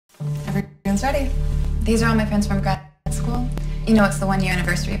Everyone's ready. These are all my friends from grad school. You know, it's the 1-year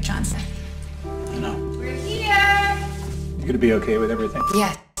anniversary of Johnson. I know. We're here! You gonna be okay with everything?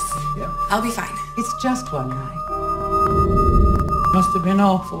 Yes. Yeah? I'll be fine. It's just one night. Must have been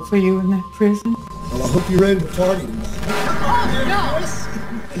awful for you in that prison. Well, I hope you're ready to party tonight. Oh,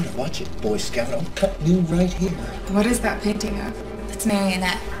 no! Hey, watch it, Boy Scout. I'm cutting you right here. What is that painting of? It's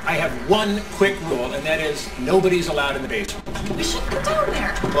marionette. I have one quick rule, and that is nobody's allowed in the basement. We should go down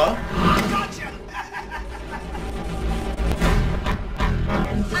there. Well? Gotcha!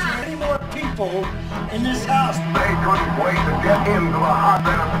 Any more people in this house? They couldn't wait to get into the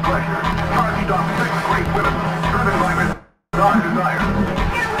hotbed of pleasure. Charged up 6 great women, driven by this dark desire.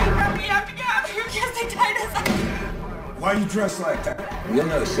 Get away from me! I have to get out of here because they tied us up. Why are you dressed like that? You'll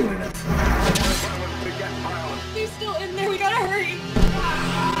know soon enough. He's still in there. We gotta hurry.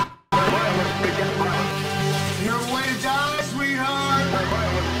 Your way to die, sweetheart.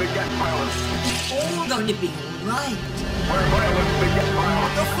 It's all going to be all right.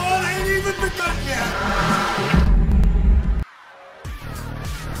 The fun ain't even begun yet.